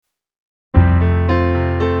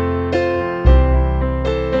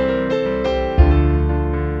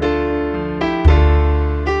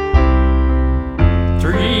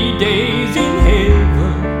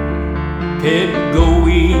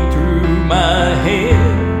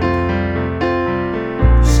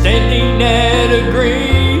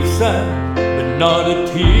not a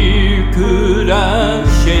tear could I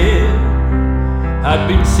shed. I'd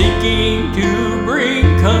been seeking to bring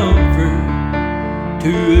comfort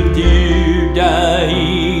to a dear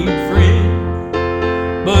dying friend,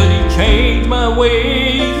 but he changed my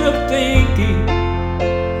ways of thinking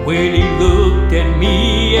when he looked at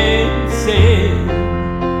me and said,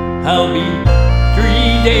 I'll be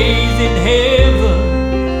 3 days in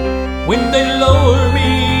heaven when they lower me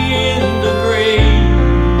in the grave.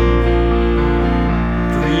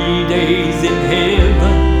 3 days in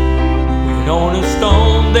heaven when on a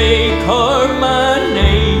stone they carve my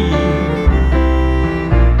name.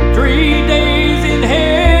 3 days in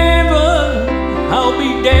heaven I'll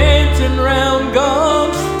be dancing around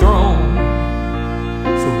God's throne.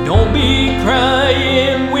 So don't be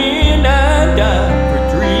crying when I die. For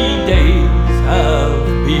 3 days I've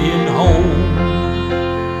been home.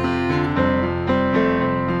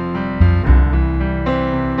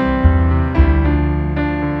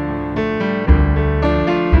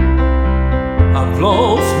 I've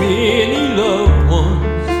lost many loved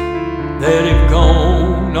ones that have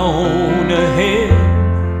gone on ahead.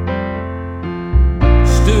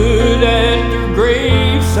 Stood at their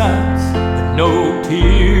gravesites, but no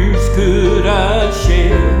tears could I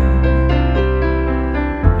shed.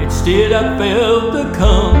 Instead I felt the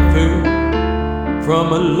comfort from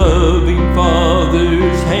a loving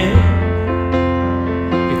Father's hand.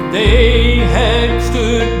 If they had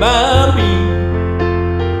stood by me,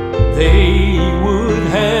 they would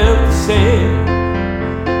have said,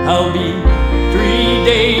 I'll be 3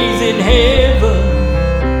 days in heaven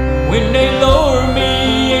when they lower me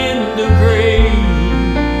in the grave.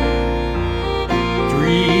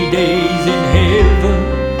 3 days in heaven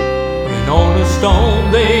when on a stone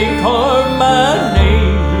they carve my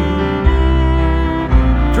name.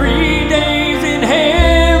 3 days in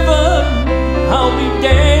heaven I'll be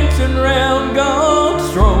dancing around God's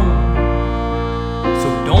throne. So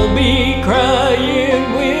don't be crying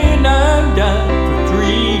when I die. For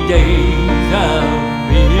 3 days I've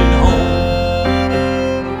been home.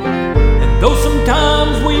 And though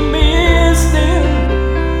sometimes we miss them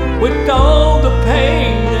with all the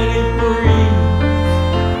pain that it brings,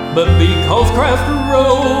 but because Christ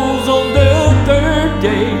arose on the third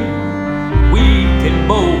day, we can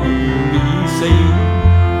boldly sing.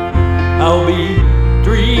 I'll be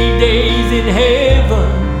 3 days in heaven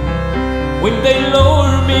when they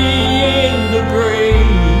lower me in the grave.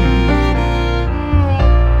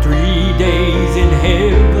 3 days in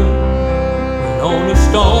heaven when on a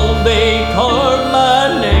stone they carve my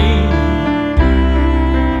name.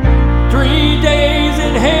 3 days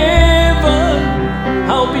in heaven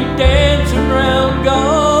I'll be dancing around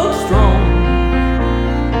God's throne.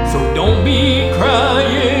 So don't be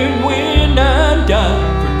crying when I die.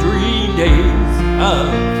 For 3 days I'll